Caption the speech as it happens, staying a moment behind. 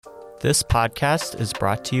This podcast is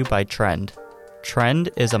brought to you by Trend. Trend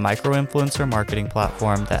is a micro-influencer marketing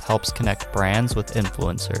platform that helps connect brands with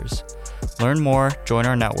influencers. Learn more, join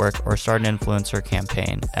our network, or start an influencer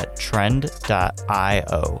campaign at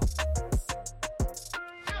trend.io.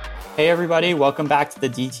 Hey everybody, welcome back to the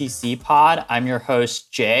DTC Pod. I'm your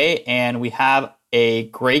host, Jay, and we have a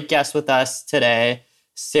great guest with us today,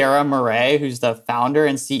 Sarah Murray, who's the founder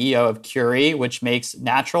and CEO of Curie, which makes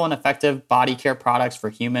natural and effective body care products for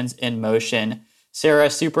humans in motion. Sarah,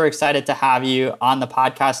 super excited to have you on the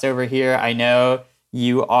podcast over here. I know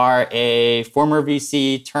you are a former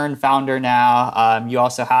VC turned founder now. You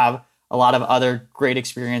also have a lot of other great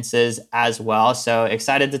experiences as well. So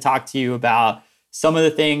excited to talk to you about some of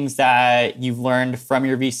the things that you've learned from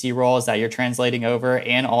your VC roles that you're translating over,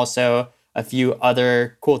 and also a few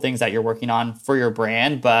other cool things that you're working on for your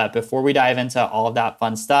brand. But before we dive into all of that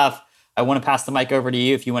fun stuff, I want to pass the mic over to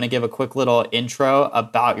you if you want to give a quick little intro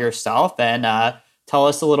about yourself and tell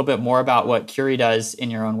us a little bit more about what Curie does in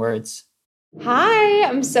your own words. Hi,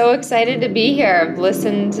 I'm so excited to be here. I've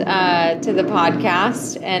listened to the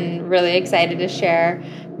podcast and really excited to share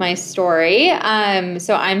my story.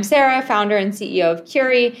 So I'm Sarah, founder and CEO of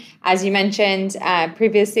Curie. As you mentioned,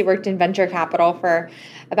 previously worked in venture capital for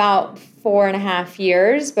about 4.5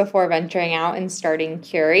 years before venturing out and starting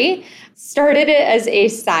Curie. Started it as a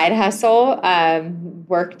side hustle,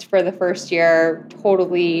 worked for the first year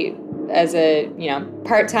totally as a,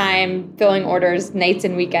 part-time, filling orders nights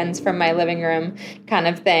and weekends from my living room kind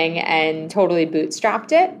of thing, and totally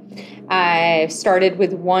bootstrapped it. I started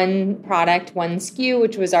with one product, one SKU,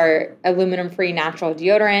 which was our aluminum-free natural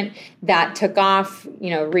deodorant that took off,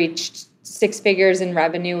 reached 6 figures in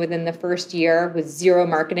revenue within the first year with zero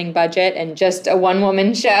marketing budget and just a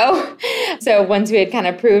one-woman show. So once we had kind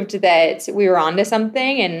of proved that we were onto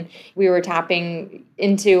something and we were tapping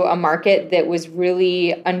into a market that was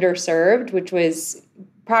really underserved, which was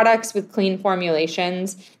products with clean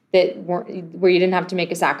formulations that weren't, where you didn't have to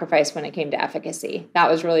make a sacrifice when it came to efficacy. That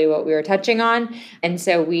was really what we were touching on. And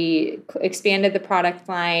so we expanded the product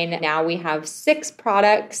line. Now we have 6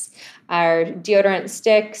 products. Our deodorant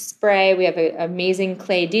stick, spray, we have an amazing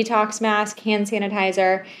clay detox mask, hand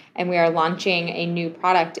sanitizer, and we are launching a new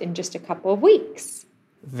product in just a couple of weeks.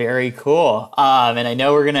 Very cool. And I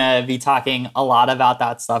know we're going to be talking a lot about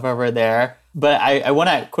that stuff over there. But I want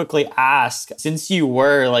to quickly ask, since you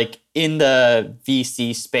were in the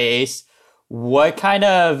VC space, what kind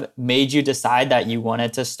of made you decide that you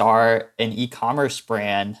wanted to start an e-commerce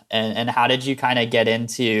brand? And how did you kind of get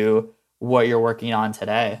into what you're working on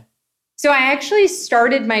today? So I actually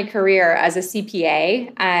started my career as a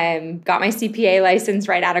CPA, got my CPA license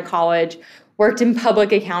right out of college, worked in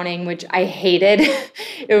public accounting, which I hated.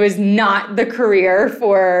 It was not the career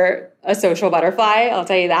for a social butterfly, I'll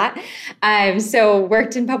tell you that. So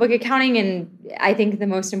worked in public accounting, and I think the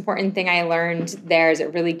most important thing I learned there is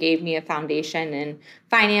it really gave me a foundation in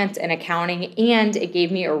finance and accounting, and it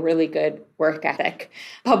gave me a really good work ethic.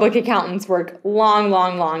 Public accountants work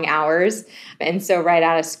long hours. And so right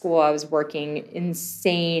out of school, I was working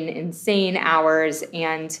insane hours,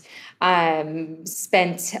 and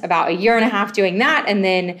spent about 1.5 years doing that, and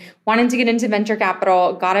then wanted to get into venture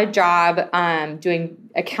capital, got a job doing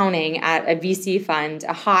accounting at a VC fund,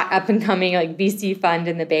 a hot up-and-coming VC fund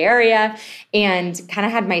in the Bay Area, and kind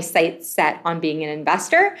of had my sights set on being an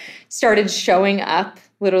investor. Started showing up,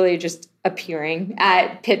 literally just appearing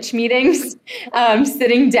at pitch meetings,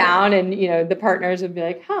 sitting down, and the partners would be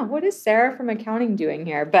like, what is Sarah from accounting doing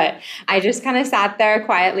here? But I just kind of sat there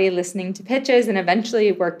quietly listening to pitches, and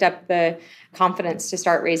eventually worked up the confidence to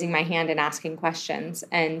start raising my hand and asking questions.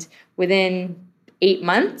 And within 8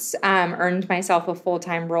 months, earned myself a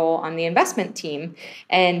full-time role on the investment team.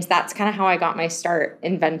 And that's kind of how I got my start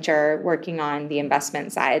in venture, working on the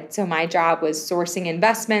investment side. So my job was sourcing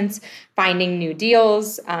investments, finding new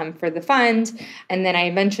deals for the fund. And then I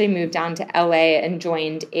eventually moved down to LA and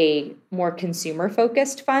joined a more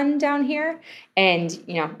consumer-focused fund down here. And,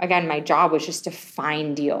 again, my job was just to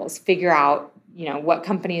find deals, figure out what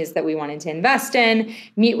companies that we wanted to invest in,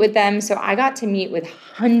 meet with them. So I got to meet with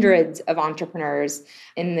hundreds of entrepreneurs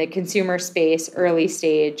in the consumer space, early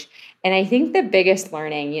stage. And I think the biggest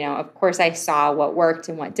learning, of course, I saw what worked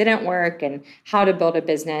and what didn't work and how to build a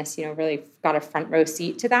business, really got a front row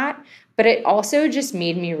seat to that. But it also just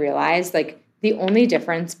made me realize the only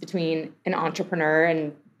difference between an entrepreneur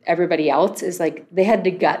and everybody else is they had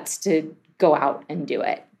the guts to go out and do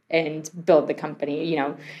it and build the company.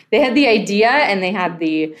 They had the idea and they had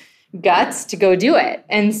the guts to go do it.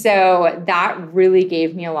 And so that really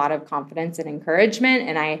gave me a lot of confidence and encouragement.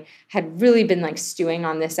 And I had really been stewing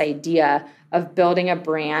on this idea of building a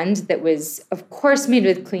brand that was, of course, made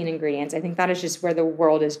with clean ingredients. I think that is just where the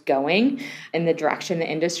world is going and the direction the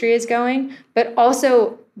industry is going, but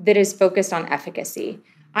also that is focused on efficacy.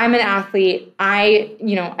 I'm an athlete. I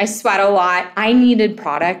sweat a lot. I needed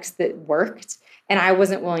products that worked. And I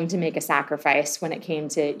wasn't willing to make a sacrifice when it came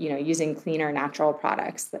to, using cleaner, natural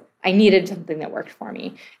products. I needed something that worked for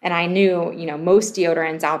me. And I knew, most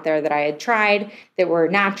deodorants out there that I had tried that were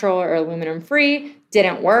natural or aluminum free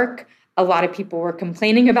didn't work. A lot of people were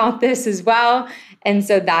complaining about this as well. And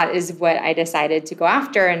so that is what I decided to go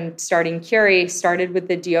after. And starting Curie started with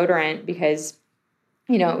the deodorant because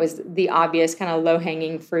it was the obvious kind of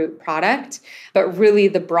low-hanging fruit product, but really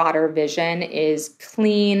the broader vision is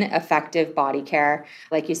clean, effective body care,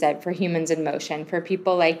 like you said, for humans in motion, for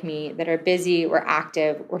people like me that are busy, we're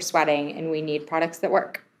active, we're sweating, and we need products that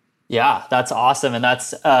work. Yeah, that's awesome. And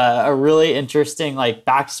that's a really interesting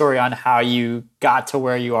backstory on how you got to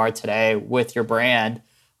where you are today with your brand.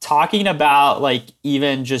 Talking about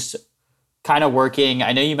even just kind of working,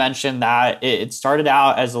 I know you mentioned that it started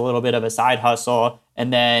out as a little bit of a side hustle.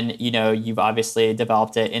 And then, you've obviously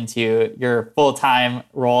developed it into your full-time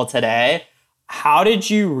role today. How did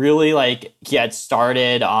you really get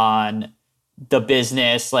started on the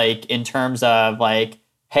business, in terms of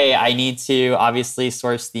hey, I need to obviously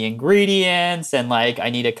source the ingredients and I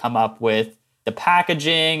need to come up with the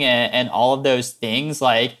packaging and all of those things.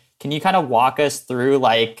 Can you kind of walk us through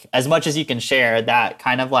as much as you can share that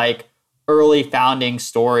kind of early founding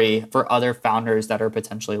story for other founders that are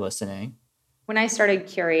potentially listening? When I started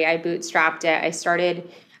Curie, I bootstrapped it. I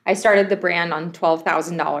started the brand on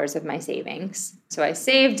 $12,000 of my savings. So I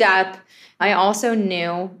saved up. I also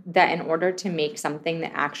knew that in order to make something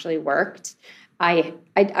that actually worked, I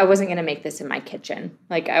wasn't going to make this in my kitchen.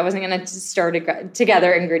 I wasn't going to stir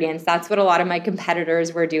together ingredients. That's what a lot of my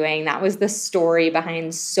competitors were doing. That was the story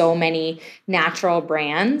behind so many natural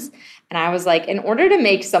brands. And I was in order to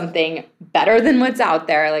make something better than what's out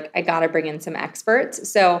there, I got to bring in some experts.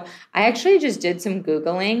 So I actually just did some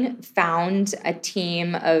Googling, found a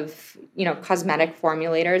team of, cosmetic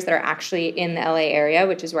formulators that are actually in the LA area,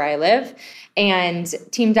 which is where I live, and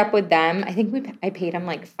teamed up with them. I think I paid them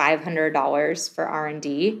 $500 for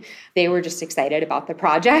R&D. They were just excited about the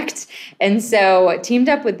project. And so teamed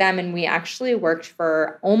up with them, and we actually worked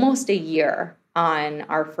for almost a year on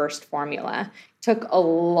our first formula. Took a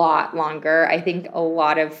lot longer. I think a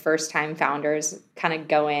lot of first-time founders kind of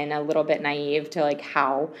go in a little bit naive to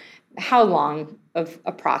how long of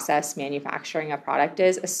a process manufacturing a product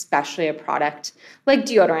is, especially a product like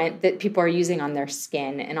deodorant that people are using on their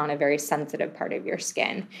skin and on a very sensitive part of your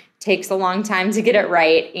skin. Takes a long time to get it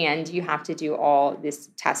right, and you have to do all this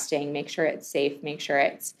testing, make sure it's safe, make sure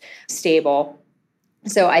it's stable.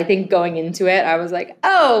 So I think going into it, I was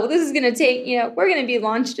oh, this is going to take, we're going to be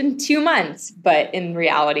launched in 2 months. But in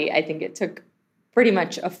reality, I think it took pretty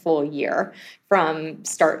much a full year from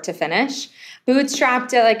start to finish.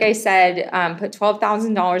 Bootstrapped it, like I said, put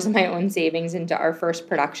 $12,000 of my own savings into our first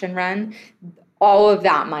production run. All of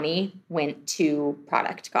that money went to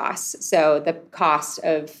product costs. So the cost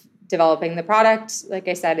of developing the product, like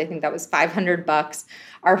I said, I think that was $500.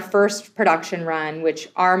 Our first production run, which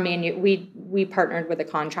we partnered with a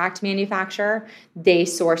contract manufacturer. They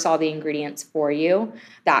source all the ingredients for you.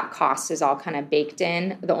 That cost is all kind of baked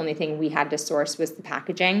in. The only thing we had to source was the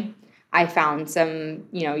packaging. I found some,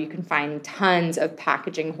 you can find tons of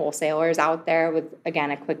packaging wholesalers out there with,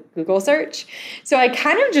 again, a quick Google search. So I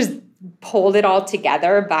kind of just pulled it all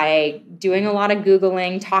together by doing a lot of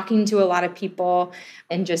Googling, talking to a lot of people,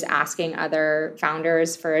 and just asking other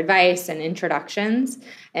founders for advice and introductions,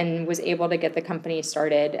 and was able to get the company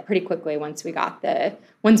started pretty quickly once we got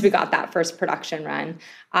that first production run.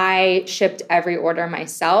 I shipped every order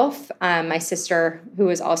myself. My sister, who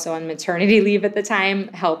was also on maternity leave at the time,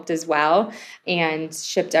 helped as well and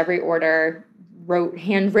shipped every order, wrote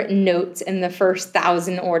handwritten notes in the first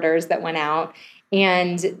 1,000 orders that went out.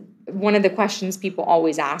 And one of the questions people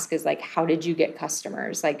always ask is how did you get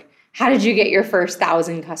customers? How did you get your first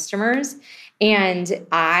 1,000 customers? And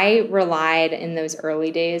I relied in those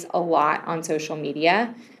early days a lot on social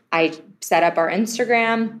media. I set up our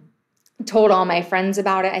Instagram, told all my friends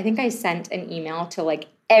about it. I think I sent an email to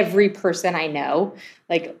every person I know,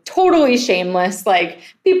 totally shameless.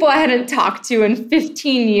 People I hadn't talked to in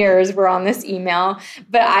 15 years were on this email,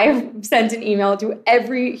 but I sent an email to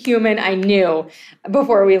every human I knew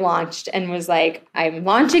before we launched and was I'm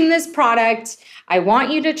launching this product. I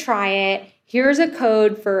want you to try it. Here's a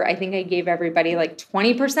code for, I think I gave everybody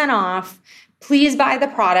 20% off. Please buy the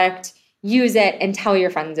product, use it, and tell your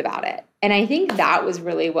friends about it. And I think that was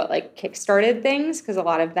really what like kickstarted things, because a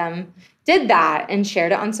lot of them did that and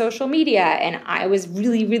shared it on social media. And I was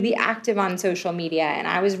really, really active on social media. And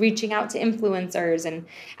I was reaching out to influencers and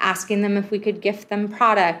asking them if we could gift them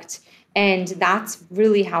product. And that's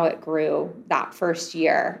really how it grew that first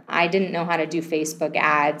year. I didn't know how to do Facebook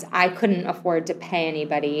ads. I couldn't afford to pay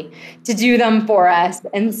anybody to do them for us.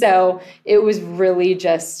 And so it was really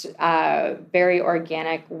just very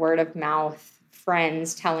organic, word of mouth,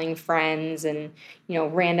 friends telling friends, and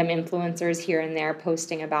random influencers here and there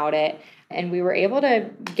posting about it. And we were able to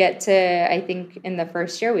get to, I think in the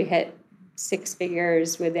first year we hit 6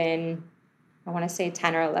 figures within, I want to say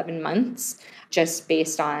 10 or 11 months, just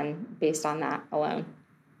based on that alone.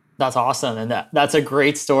 That's awesome. And that's a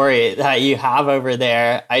great story that you have over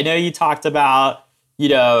there. I know you talked about,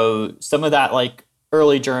 some of that like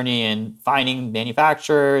early journey in finding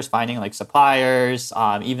manufacturers, finding like suppliers,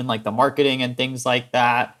 even like the marketing and things like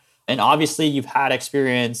that. And obviously you've had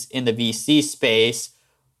experience in the VC space.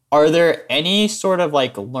 Are there any sort of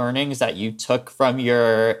like learnings that you took from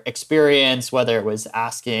your experience, whether it was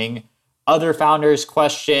asking other founders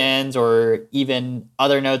questions or even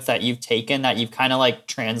other notes that you've taken that you've kind of like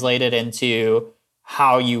translated into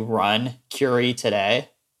how you run Curie today?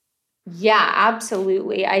 Yeah,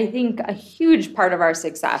 absolutely. I think a huge part of our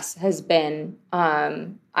success has been,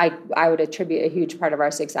 I would attribute a huge part of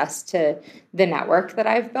our success to the network that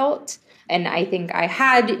I've built. And I think I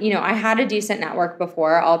had a decent network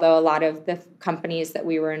before, although a lot of the companies that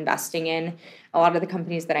we were investing in, a lot of the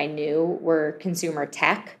companies that I knew were consumer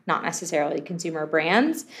tech, not necessarily consumer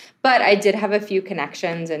brands. But I did have a few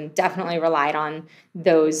connections and definitely relied on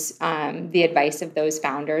those, the advice of those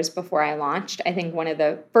founders before I launched. I think one of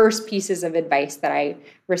the first pieces of advice that I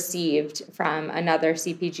received from another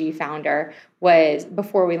CPG founder was,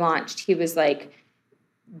 before we launched, he was like,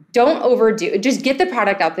 don't overdo it. Just get the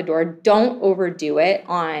product out the door. Don't overdo it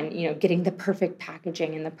on, getting the perfect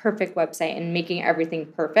packaging and the perfect website and making everything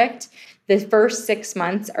perfect. The first 6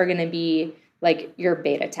 months are going to be like your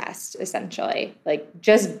beta test, essentially. Like,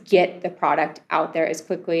 just get the product out there as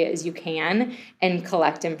quickly as you can and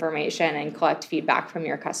collect information and collect feedback from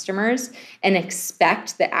your customers, and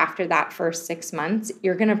expect that after that first 6 months,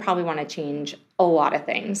 you're going to probably want to change a lot of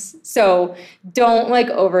things. So don't like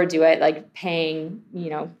overdo it, like paying,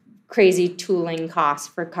 crazy tooling costs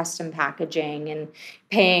for custom packaging and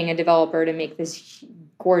paying a developer to make this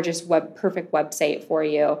gorgeous perfect website for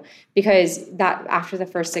you, because that after the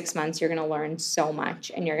first 6 months, you're going to learn so much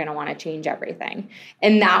and you're going to want to change everything.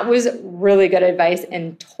 And that was really good advice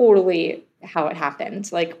and totally how it happened.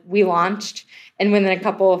 Like, we launched, and within a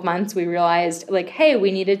couple of months, we realized like, hey,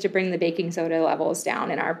 we needed to bring the baking soda levels down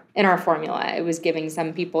in our formula. It was giving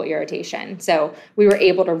some people irritation. So we were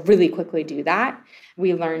able to really quickly do that.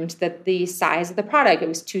 We learned that the size of the product, it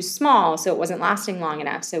was too small, so it wasn't lasting long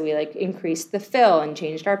enough. So we like increased the fill and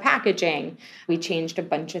changed our packaging. We changed a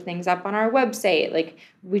bunch of things up on our website. Like,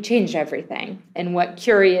 we changed everything. And what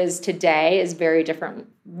Curie is today is very different,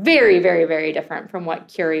 very, very, very different from what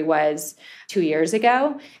Curie was 2 years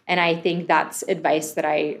ago. And I think that's advice that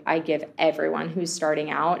I give everyone who's starting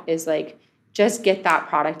out, is like, just get that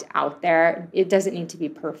product out there. It doesn't need to be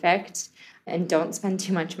perfect. And don't spend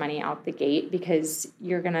too much money out the gate, because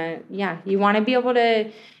you're going to, you want to be able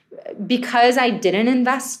to, because I didn't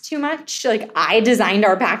invest too much. Like, I designed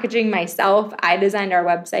our packaging myself. I designed our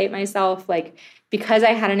website myself. Like, because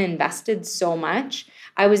I hadn't invested so much,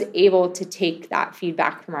 I was able to take that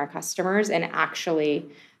feedback from our customers and actually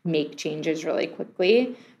make changes really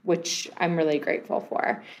quickly, which I'm really grateful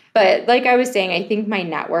for. But like I was saying, I think my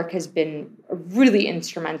network has been really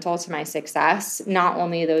instrumental to my success. Not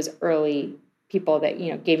only those early people that,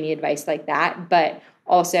 gave me advice like that, but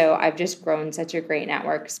also I've just grown such a great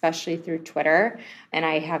network, especially through Twitter. And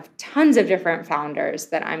I have tons of different founders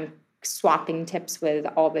that I'm swapping tips with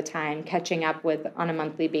all the time, catching up with on a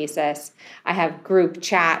monthly basis. I have group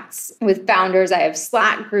chats with founders. I have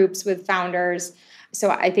Slack groups with founders. So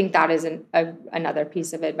I think that is another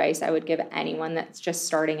piece of advice I would give anyone that's just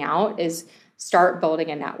starting out, is start building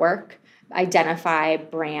a network. Identify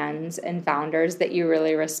brands and founders that you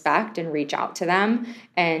really respect and reach out to them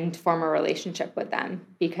and form a relationship with them,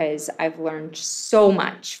 because I've learned so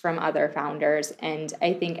much from other founders. And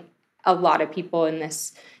I think a lot of people in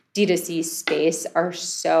this D2C space are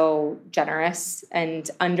so generous and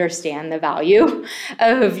understand the value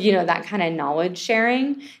of, that kind of knowledge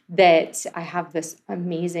sharing, that I have this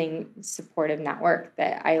amazing supportive network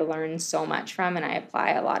that I learn so much from, and I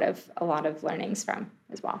apply a lot of learnings from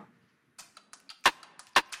as well.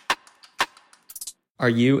 Are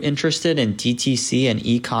you interested in DTC and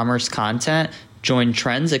e-commerce content? Join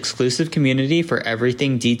Trend's exclusive community for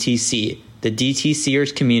everything DTC, the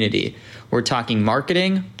DTCers community. We're talking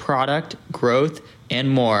marketing, product, growth, and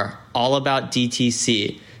more, all about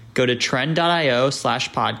DTC. Go to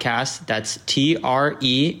trend.io/podcast. That's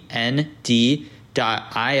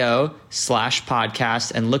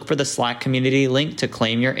TREND.io/podcast and look for the Slack community link to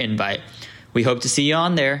claim your invite. We hope to see you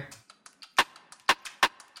on there.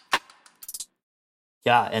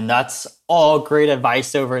 Yeah, and that's all great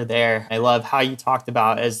advice over there. I love how you talked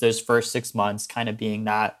about as those first 6 months kind of being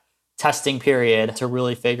that testing period to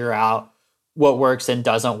really figure out what works and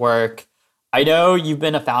doesn't work. I know you've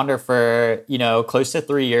been a founder for, close to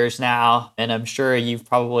 3 years now, and I'm sure you've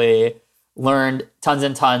probably learned tons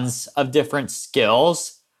and tons of different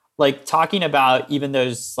skills. Like talking about even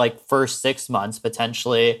those like first 6 months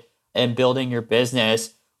potentially and building your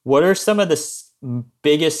business, what are some of the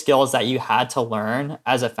biggest skills that you had to learn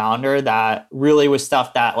as a founder that really was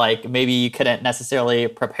stuff that like maybe you couldn't necessarily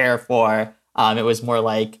prepare for? It was more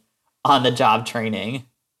like on the job training.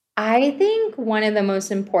 I think one of the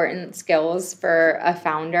most important skills for a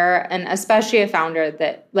founder, and especially a founder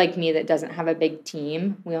that like me that doesn't have a big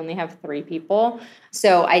team, we only have 3 people.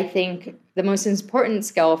 So I think the most important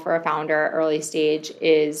skill for a founder early stage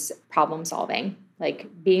is problem solving, like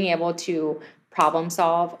being able to problem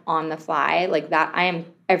solve on the fly like that. I am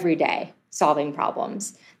every day solving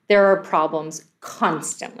problems. There are problems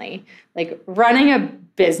constantly. Like running a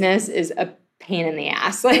business is a pain in the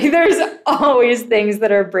ass. Like there's always things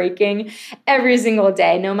that are breaking every single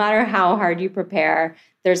day. No matter how hard you prepare,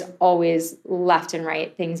 there's always left and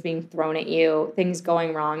right things being thrown at you, things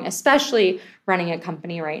going wrong, especially running a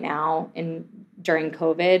company right now and during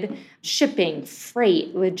COVID. Shipping,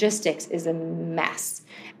 freight, logistics is a mess.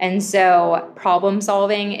 And so problem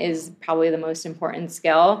solving is probably the most important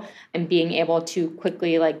skill, and being able to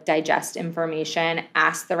quickly like digest information,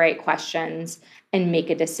 ask the right questions, and make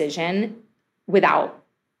a decision without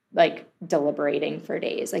like deliberating for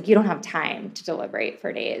days. Like you don't have time to deliberate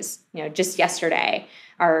for days. Just yesterday,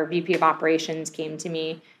 our VP of operations came to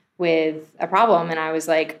me with a problem, and I was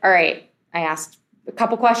like, all right, I asked a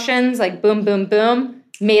couple questions, like boom, boom, boom,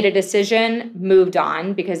 made a decision, moved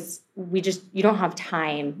on, because you don't have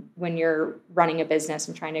time when you're running a business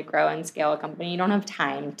and trying to grow and scale a company. You don't have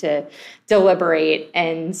time to deliberate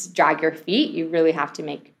and drag your feet. You really have to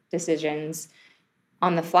make decisions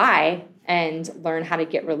on the fly and learn how to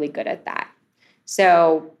get really good at that.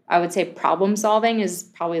 So I would say problem solving is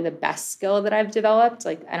probably the best skill that I've developed.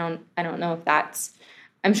 Like I don't know if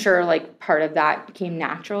I'm sure like part of that came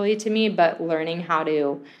naturally to me, but learning how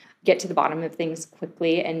to get to the bottom of things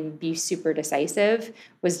quickly and be super decisive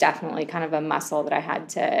was definitely kind of a muscle that I had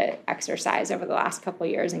to exercise over the last couple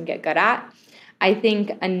of years and get good at. I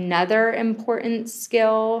think another important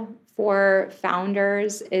skill for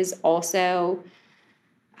founders is also,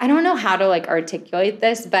 I don't know how to like articulate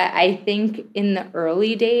this, but I think in the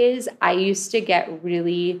early days, I'd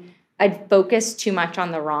focus too much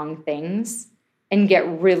on the wrong things and get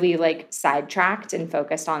really like sidetracked and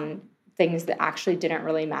focused on things that actually didn't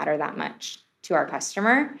really matter that much to our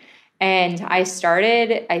customer. And I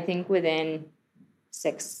started, I think within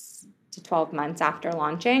 6 to 12 months after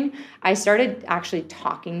launching, I started actually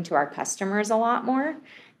talking to our customers a lot more.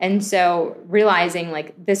 And so realizing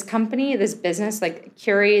like this company, this business, like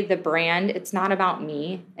Curie, the brand, it's not about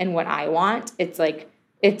me and what I want. It's like,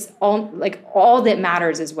 it's all that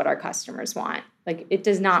matters is what our customers want. Like it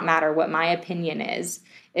does not matter what my opinion is.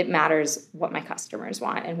 It matters what my customers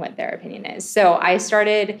want and what their opinion is. So I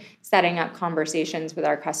started setting up conversations with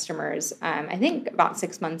our customers, I think about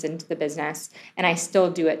 6 months into the business, and I still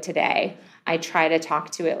do it today. I try to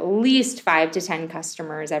talk to at least 5 to 10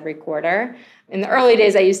 customers every quarter. In the early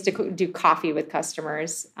days, I used to do coffee with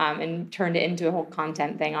customers and turned it into a whole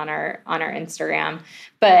content thing on our Instagram.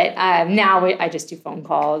 But now I just do phone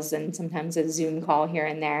calls and sometimes a Zoom call here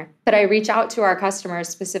and there. But I reach out to our customers,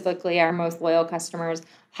 specifically our most loyal customers,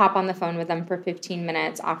 hop on the phone with them for 15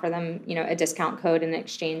 minutes, offer them, a discount code in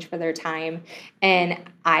exchange for their time. And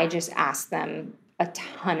I just ask them a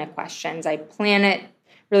ton of questions. I plan it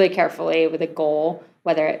really carefully with a goal,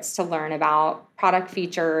 whether it's to learn about product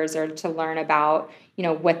features or to learn about,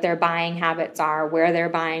 what their buying habits are, where they're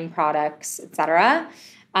buying products, et cetera.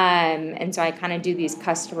 And so I kind of do these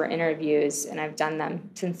customer interviews, and I've done them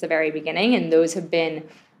since the very beginning. And those have been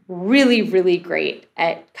really, really great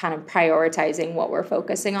at kind of prioritizing what we're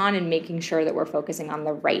focusing on and making sure that we're focusing on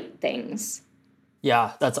the right things.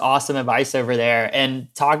 Yeah, that's awesome advice over there.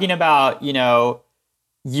 And talking about,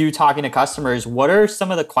 you talking to customers, what are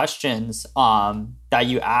some of the questions that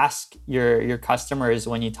you ask your customers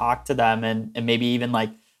when you talk to them, and maybe even like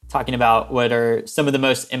talking about what are some of the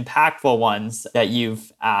most impactful ones that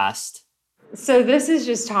you've asked. So this is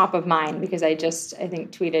just top of mind because I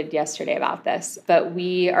think, tweeted yesterday about this. But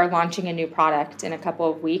we are launching a new product in a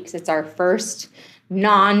couple of weeks. It's our first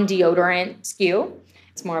non-deodorant SKU.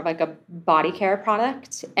 It's more of like a body care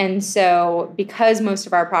product. And so because most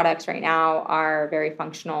of our products right now are very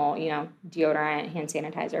functional, deodorant, hand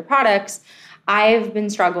sanitizer products, I've been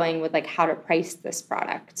struggling with like how to price this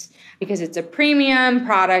product because it's a premium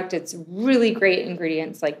product. It's really great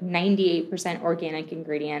ingredients, like 98% organic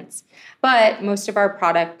ingredients. But most of our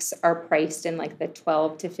products are priced in like the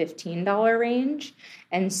 $12 to $15 range.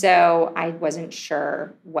 And so I wasn't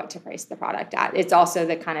sure what to price the product at. It's also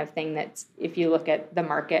the kind of thing that if you look at the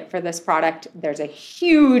market for this product, there's a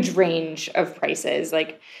huge range of prices.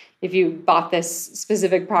 Like if you bought this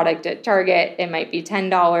specific product at Target, it might be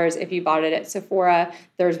 $10. If you bought it at Sephora,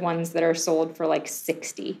 there's ones that are sold for like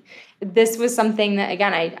 $60. This was something that,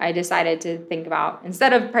 again, I decided to think about.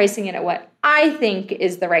 Instead of pricing it at what I think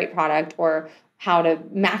is the right product or how to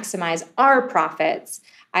maximize our profits,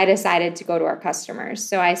 I decided to go to our customers.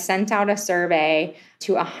 So I sent out a survey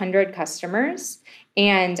to 100 customers,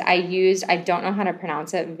 and I don't know how to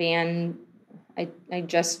pronounce it, I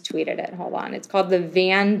just tweeted it. Hold on. It's called the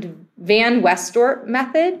Van Westort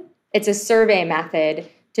method. It's a survey method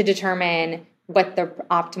to determine what the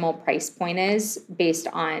optimal price point is based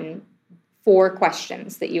on 4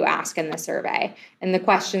 questions that you ask in the survey. And the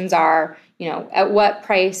questions are, at what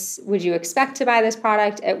price would you expect to buy this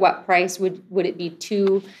product? At what price would it be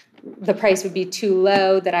the price would be too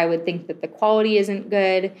low that I would think that the quality isn't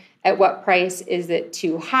good? At what price is it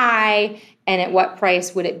too high? And at what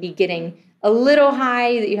price would it be getting a little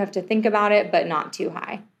high that you have to think about it, but not too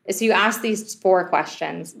high? So you ask these 4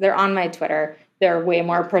 questions. They're on my Twitter. They're way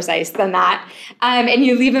more precise than that. And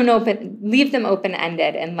you leave them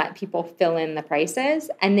open-ended and let people fill in the prices.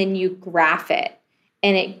 And then you graph it.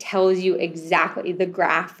 And it tells you exactly, the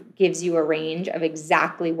graph gives you a range of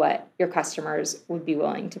exactly what your customers would be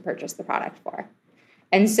willing to purchase the product for.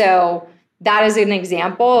 And so that is an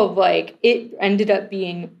example of like, it ended up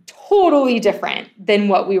being totally different than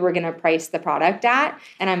what we were going to price the product at.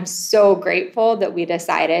 And I'm so grateful that we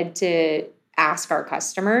decided to ask our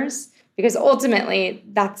customers, because ultimately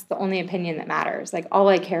that's the only opinion that matters. Like all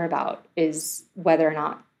I care about is whether or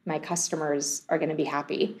not my customers are going to be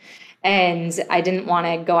happy. And I didn't want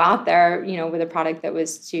to go out there, with a product that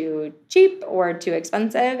was too cheap or too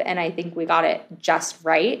expensive. And I think we got it just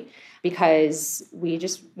right because we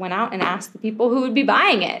just went out and asked the people who would be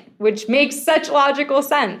buying it, which makes such logical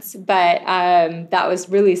sense. But that was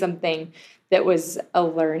really something that was a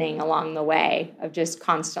learning along the way of just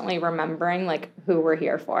constantly remembering like who we're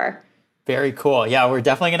here for. Very cool. Yeah, we're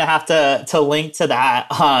definitely going to have to link to that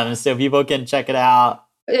so people can check it out.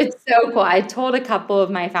 It's so cool. I told a couple of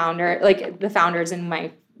my the founders in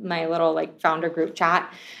my little like founder group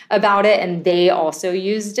chat about it, and they also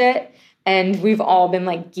used it. And we've all been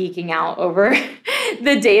like geeking out over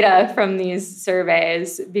the data from these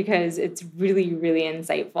surveys because it's really, really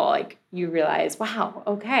insightful. Like you realize, wow,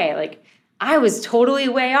 okay, like I was totally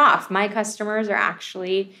way off. My customers are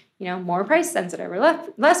actually, more price sensitive or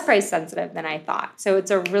less price sensitive than I thought. So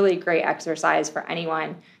it's a really great exercise for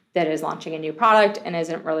anyone that is launching a new product and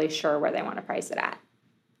isn't really sure where they want to price it at.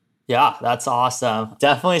 Yeah, that's awesome.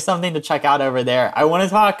 Definitely something to check out over there. I want to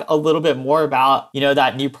talk a little bit more about,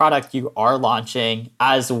 that new product you are launching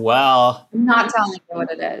as well. I'm not telling you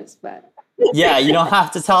what it is, but yeah, you don't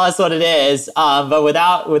have to tell us what it is. But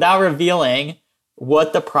without revealing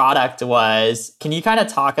what the product was, can you kind of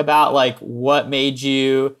talk about like what made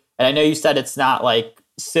you, and I know you said it's not like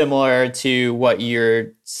similar to what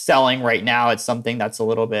you're selling right now. It's something that's a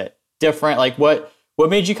little bit different. Like what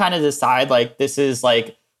made you kind of decide like this is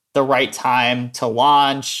like the right time to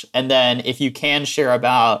launch? And then if you can share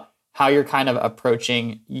about how you're kind of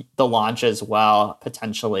approaching the launch as well,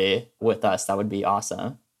 potentially with us, that would be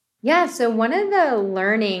awesome. Yeah. So one of the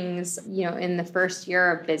learnings, in the first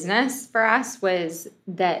year of business for us was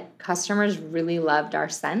that customers really loved our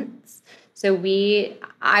scents. So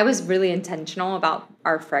I was really intentional about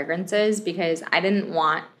our fragrances because I didn't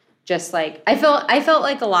want just like, I felt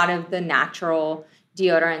like a lot of the natural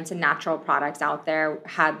deodorants and natural products out there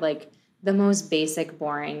had like the most basic,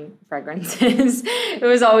 boring fragrances. It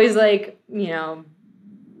was always like,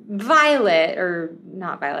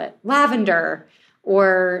 lavender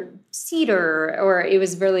or cedar, or it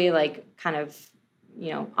was really like kind of,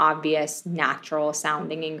 obvious natural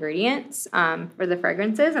sounding ingredients for the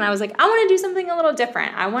fragrances. And I was like, I want to do something a little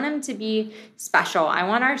different. I want them to be special. I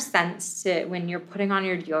want our scents to, when you're putting on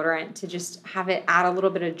your deodorant, to just have it add a little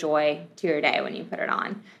bit of joy to your day when you put it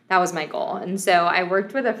on. That was my goal. And so I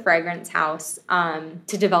worked with a fragrance house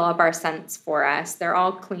to develop our scents for us. They're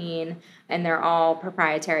all clean and they're all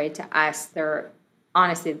proprietary to us. They're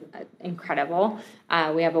honestly incredible.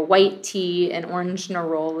 We have a white tea, an orange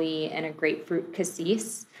neroli, and a grapefruit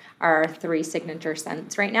cassis, our 3 signature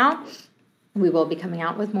scents right now. We will be coming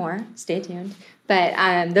out with more. Stay tuned.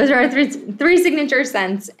 But those are our three signature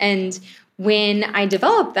scents. And when I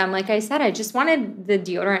developed them, like I said, I just wanted the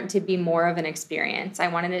deodorant to be more of an experience. I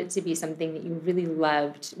wanted it to be something that you really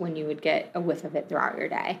loved when you would get a whiff of it throughout your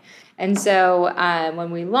day. And so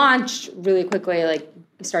when we launched, really quickly,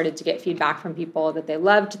 started to get feedback from people that they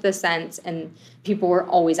loved the scents, and people were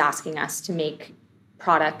always asking us to make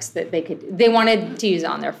products that they wanted to use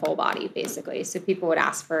on their full body, basically. So people would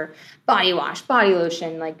ask for body wash, body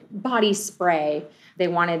lotion, body spray. They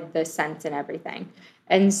wanted the scents and everything.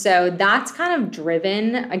 And so that's kind of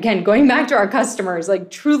driven, again, going back to our customers,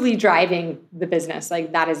 truly driving the business.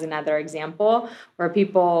 That is another example where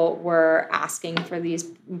people were asking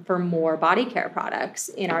for more body care products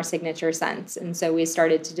in our signature scents. And so we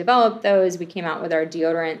started to develop those. We came out with our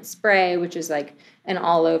deodorant spray, which is an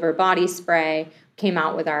all over body spray, came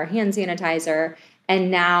out with our hand sanitizer.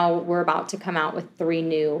 And now we're about to come out with 3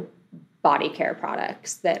 new body care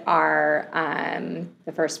products that are,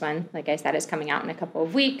 the first one, like I said, is coming out in a couple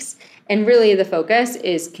of weeks. And really the focus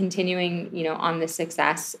is continuing, on the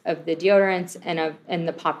success of the deodorants and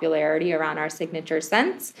the popularity around our signature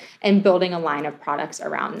scents, and building a line of products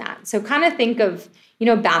around that. So kind of think of,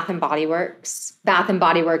 Bath and Body Works. Bath and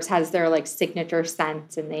Body Works has their signature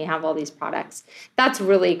scents, and they have all these products. That's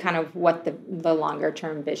really kind of what the longer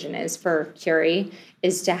term vision is for Curie,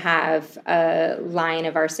 is to have a line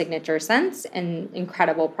of our signature scents and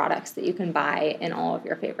incredible products that you can buy in all of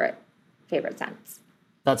your favorite scents.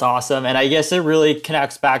 That's awesome. And I guess it really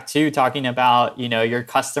connects back to talking about, your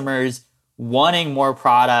customers wanting more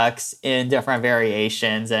products in different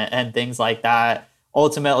variations and things like that.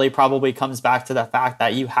 Ultimately probably comes back to the fact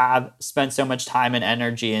that you have spent so much time and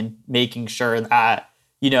energy in making sure that,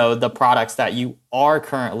 the products that you are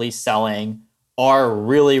currently selling are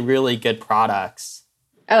really, really good products.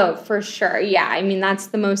 Oh, for sure. Yeah. I mean, that's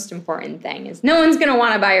the most important thing, is no one's going to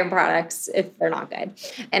want to buy your products if they're not good.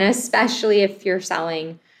 And especially if you're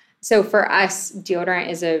selling. So for us, deodorant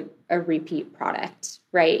is a repeat product,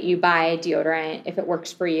 right? You buy deodorant. If it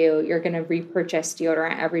works for you, you're going to repurchase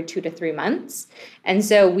deodorant every 2 to 3 months. And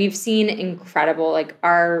so we've seen incredible,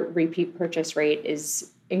 our repeat purchase rate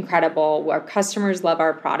is incredible. Our customers love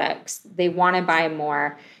our products. They want to buy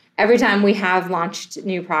more. Every time we have launched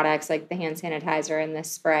new products like the hand sanitizer and the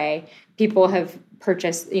spray, people have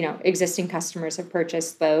purchased, existing customers have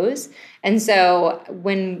purchased those. And so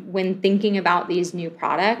when thinking about these new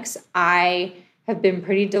products, I have been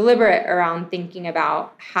pretty deliberate around thinking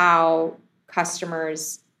about how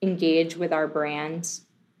customers engage with our brand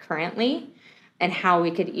currently, and how we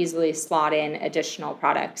could easily slot in additional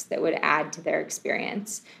products that would add to their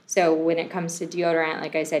experience. So when it comes to deodorant,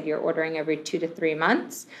 like I said, you're ordering every 2 to 3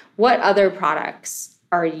 months. What other products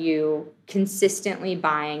are you consistently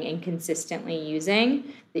buying and consistently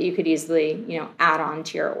using that you could easily, add on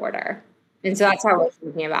to your order? And so that's how we're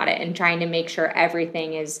thinking about it, and trying to make sure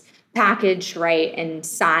everything is packaged right and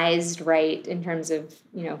sized right in terms of,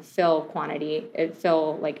 fill quantity,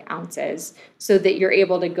 fill ounces, so that you're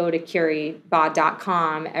able to go to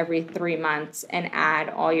CurieBod.com every 3 months and add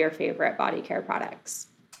all your favorite body care products.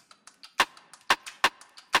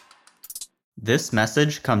 This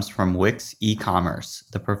message comes from Wix e-commerce,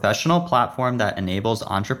 the professional platform that enables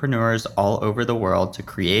entrepreneurs all over the world to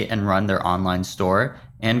create and run their online store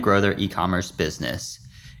and grow their e-commerce business.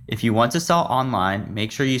 If you want to sell online,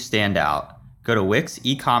 make sure you stand out. Go to Wix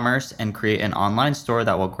e-commerce and create an online store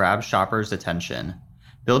that will grab shoppers' attention.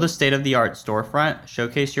 Build a state-of-the-art storefront,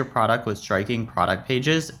 showcase your product with striking product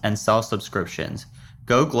pages, and sell subscriptions.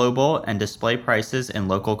 Go global and display prices in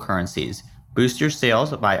local currencies. Boost your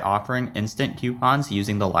sales by offering instant coupons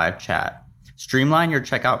using the live chat. Streamline your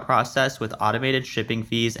checkout process with automated shipping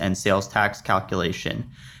fees and sales tax calculation.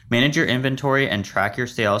 Manage your inventory and track your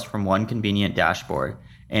sales from one convenient dashboard.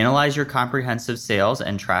 Analyze your comprehensive sales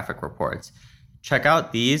and traffic reports. Check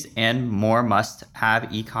out these and more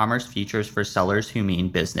must-have e-commerce features for sellers who mean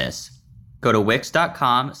business. Go to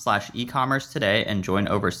wix.com/e-commerce today and join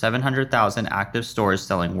over 700,000 active stores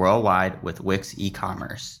selling worldwide with Wix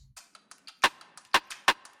e-commerce.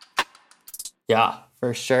 Yeah,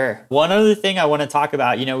 For sure. One other thing I want to talk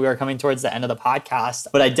about, we are coming towards the end of the podcast,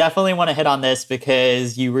 but I definitely want to hit on this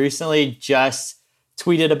because you recently just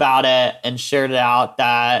tweeted about it and shared it out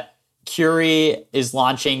that Curie is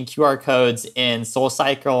launching QR codes in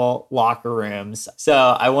SoulCycle locker rooms. So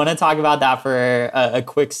I want to talk about that for a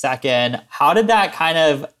quick second. How did that kind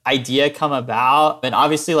of idea come about? And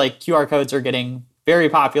obviously like QR codes are getting very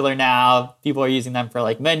popular now. People are using them for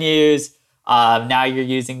like menus. Now you're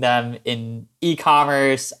using them in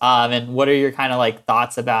e-commerce. And what are your kind of like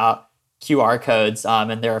thoughts about QR codes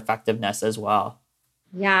and their effectiveness as well?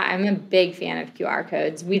 Yeah, I'm a big fan of QR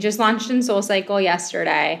codes. We just launched in SoulCycle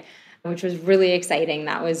yesterday, which was really exciting.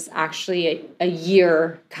 That was actually a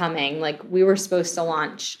year coming. Like we were supposed to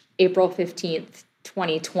launch April 15th,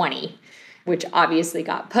 2020, which obviously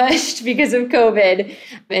got pushed because of COVID.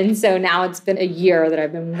 And so now it's been a year that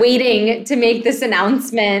I've been waiting to make this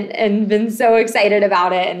announcement and been so excited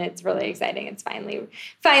about it. And it's really exciting. It's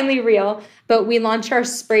finally real. But we launched our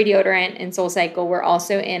spray deodorant in SoulCycle. We're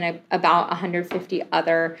also in about 150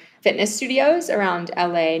 other fitness studios around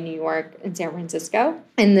LA, New York, and San Francisco.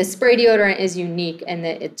 And the spray deodorant is unique in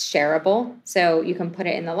that it's shareable. So you can put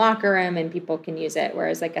it in the locker room and people can use it,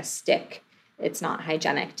 whereas like a stick, it's not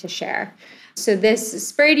hygienic to share. So this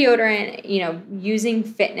spray deodorant, using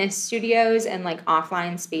fitness studios and like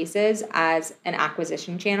offline spaces as an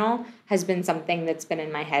acquisition channel has been something that's been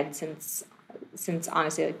in my head since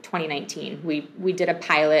honestly like 2019. We did a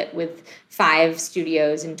pilot with 5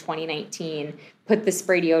 studios in 2019, put the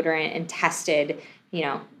spray deodorant and tested,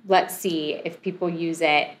 let's see if people use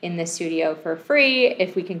it in the studio for free,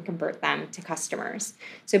 if we can convert them to customers.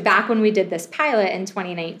 So back when we did this pilot in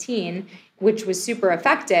 2019, which was super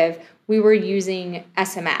effective, we were using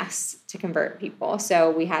SMS to convert people. So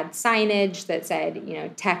we had signage that said,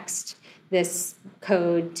 text this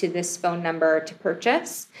code to this phone number to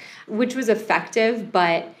purchase, which was effective,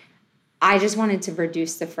 but I just wanted to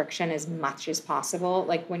reduce the friction as much as possible.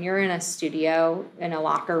 Like when you're in a studio, in a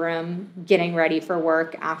locker room, getting ready for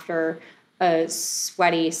work after a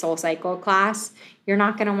sweaty SoulCycle class, you're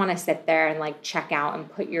not going to want to sit there and like check out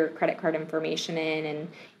and put your credit card information in and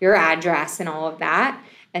your address and all of that.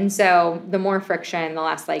 And so the more friction, the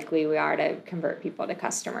less likely we are to convert people to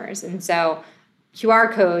customers. And so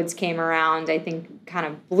QR codes came around, I think kind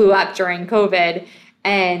of blew up during COVID.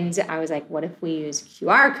 And I was like, what if we use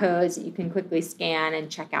QR codes that you can quickly scan and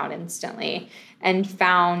check out instantly? And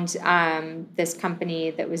found this company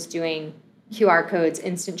that was doing QR codes,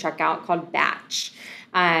 instant checkout, called Batch.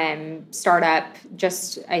 Startup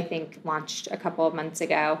just, I think, launched a couple of months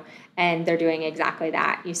ago. And they're doing exactly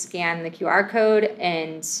that. You scan the QR code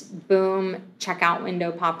and boom, checkout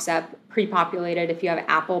window pops up, pre-populated. If you have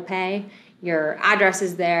Apple Pay, your address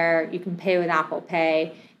is there. You can pay with Apple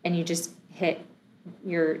Pay and you just hit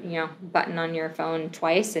your button on your phone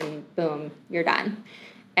twice and boom, you're done.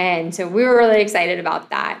 And so we were really excited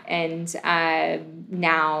about that, and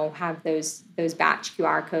now have those Batch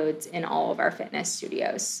QR codes in all of our fitness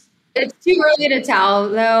studios. It's too early to tell,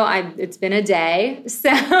 though. It's been a day, so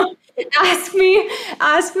ask me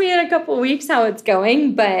in a couple of weeks how it's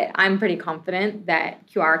going. But I'm pretty confident that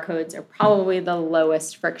QR codes are probably the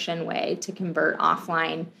lowest friction way to convert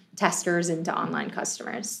offline testers into online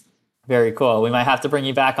customers. Very cool. We might have to bring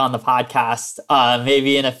you back on the podcast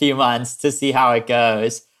maybe in a few months to see how it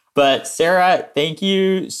goes. But Sarah, thank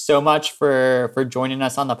you so much for joining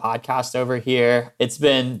us on the podcast over here. It's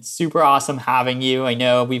been super awesome having you. I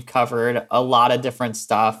know we've covered a lot of different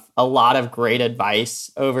stuff, a lot of great advice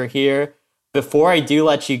over here. Before I do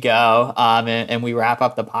let you go and we wrap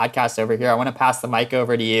up the podcast over here, I want to pass the mic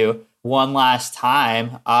over to you one last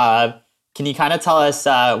time. Can you kind of tell us,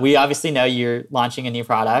 we obviously know you're launching a new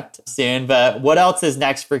product soon, but what else is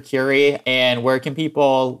next for Curie and where can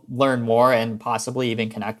people learn more and possibly even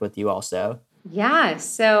connect with you also? Yeah.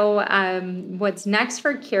 So what's next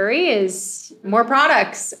for Curie is more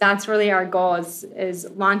products. That's really our goal is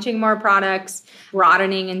launching more products,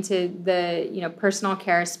 broadening into the personal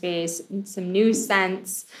care space, some new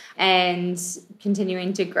scents, and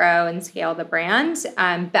continuing to grow and scale the brand.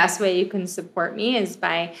 Best way you can support me is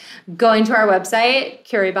by going to our website,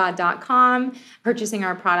 curiebod.com, purchasing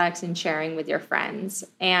our products and sharing with your friends.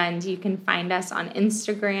 And you can find us on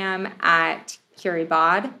Instagram at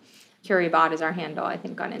curiebod. Curiebod is our handle, I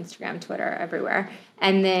think, on Instagram, Twitter, everywhere.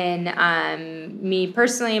 And then me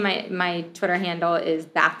personally, my Twitter handle is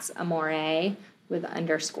That's Amore with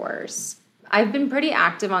underscores. I've been pretty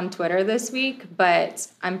active on Twitter this week, but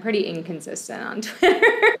I'm pretty inconsistent on Twitter.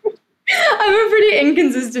 I'm a pretty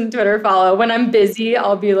inconsistent Twitter follow. When I'm busy,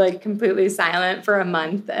 I'll be like completely silent for a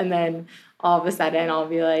month. And then all of a sudden I'll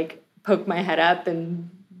be like, poke my head up and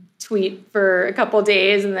tweet for a couple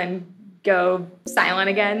days and then go silent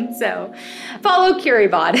again. So follow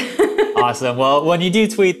CurryBot. Awesome. Well, when you do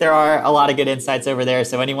tweet, there are a lot of good insights over there.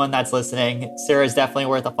 So anyone that's listening, Sarah is definitely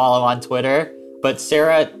worth a follow on Twitter. But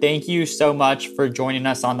Sarah, thank you so much for joining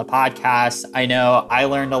us on the podcast. I know I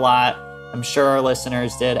learned a lot. I'm sure our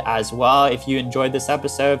listeners did as well. If you enjoyed this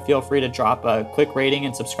episode, feel free to drop a quick rating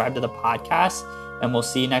and subscribe to the podcast. And we'll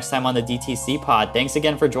see you next time on the DTC Pod. Thanks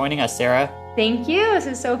again for joining us, Sarah. Thank you. This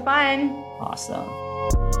is so fun. Awesome.